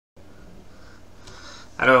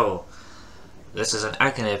Hello, this is an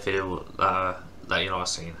Akinator video that you're all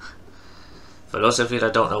seeing. For those of you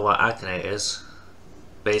that don't know what Akinator is,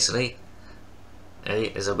 basically, he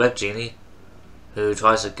is a web genie who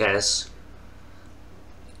tries to guess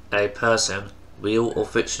a person, real or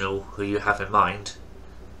fictional, who you have in mind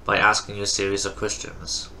by asking you a series of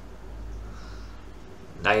questions.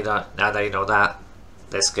 Now that you know that,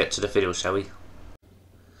 let's get to the video, shall we?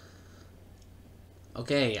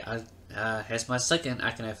 Okay, here's my second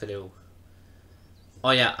Akinator video.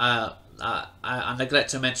 Oh yeah, I neglected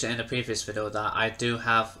to mention in the previous video that I do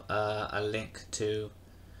have a link to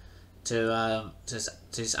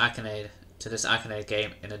this Akinator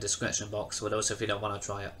game in the description box for those of you that want to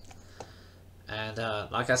try it. And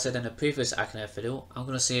like I said in the previous Akinator video, I'm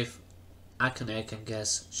gonna see if Akinator can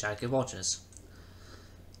guess Shaggy Rogers.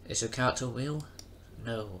 Is your character real?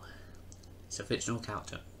 No, it's a fictional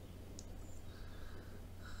character.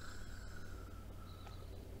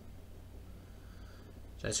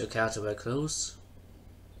 Does your character wear clothes?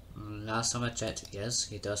 Last time I checked, yes,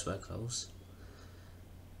 he does wear clothes.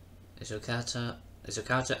 Is your character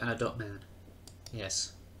an adult man?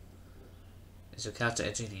 Yes. Is your character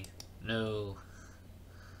a genie? No.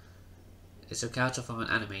 Is your character from an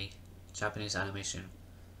anime? Japanese animation?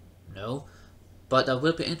 No. But I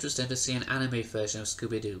will be interested to see an anime version of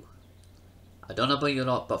Scooby-Doo. I don't know about you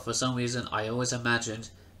lot, but for some reason I always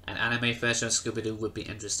imagined an anime version of Scooby-Doo would be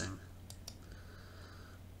interesting.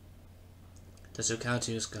 Does your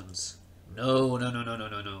character use guns? No.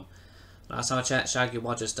 Last time I checked, Shaggy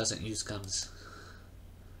Rogers doesn't use guns.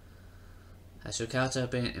 Has your character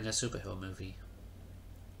been in a superhero movie?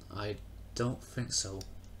 I don't think so.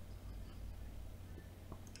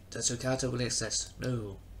 Does your character really exist?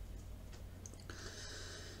 No.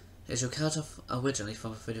 Is your character originally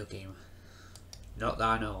from a video game? Not that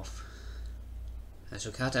I know of. Has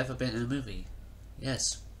your character ever been in a movie?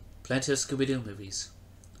 Yes. Plenty of Scooby-Doo movies.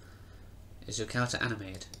 Is your character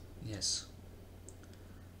animated? Yes.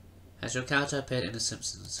 Has your character appeared in The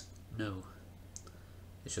Simpsons? No.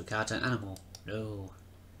 Is your character an animal? No.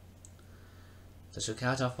 Does your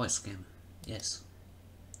character have white skin? Yes.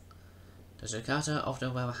 Does your character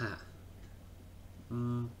often wear a hat?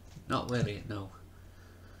 Not really, no.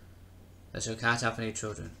 Does your character have any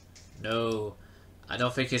children? No. I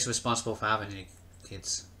don't think he's responsible for having any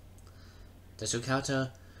kids. Does your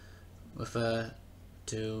character refer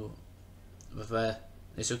to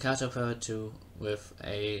is your character referred to with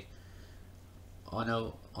a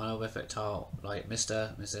honorific title like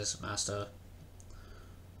Mr., Mrs., Master?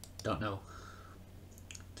 Don't know.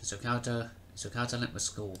 Is your character linked with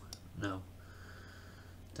school? No.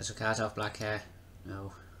 Does your character have black hair?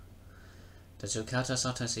 No. Does your character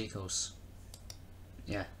sometimes see ghosts?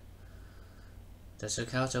 Yeah. Does your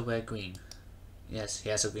character wear green? Yes, he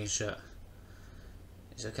has a green shirt.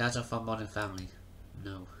 Is your character from Modern Family?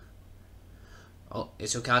 No. Oh,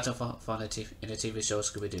 is your character in the TV show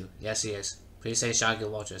Scooby-Doo? Yes, he is. Please say Shaggy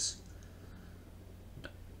Rogers. No,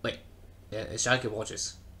 wait. Yeah, it's Shaggy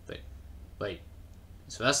Rogers. Wait.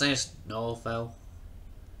 His first name is Norvell.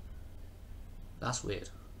 That's weird.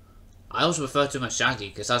 I always refer to him as Shaggy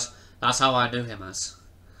because that's how I knew him as.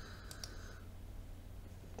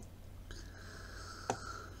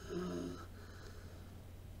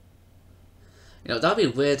 You know, that'd be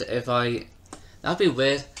weird if I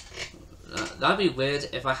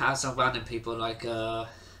had some random people like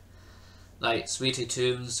Sweetie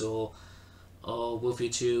Tunes or Wolfie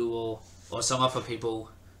Chew or some other people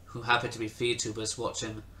who happen to be VTubers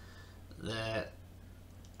watching who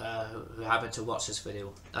happen to watch this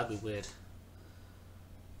video. That'd be weird.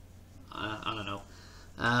 I don't know.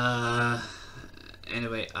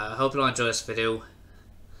 Anyway, I hope you all enjoy this video.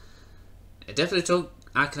 It definitely took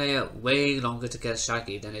Akinator way longer to get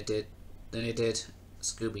Shaggy than it did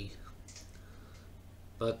Scooby.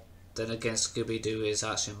 But then again, Scooby-Doo is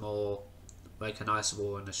actually more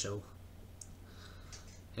recognizable in the show.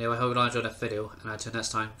 Anyway, I hope you all enjoyed the video, and until next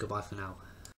time, goodbye for now.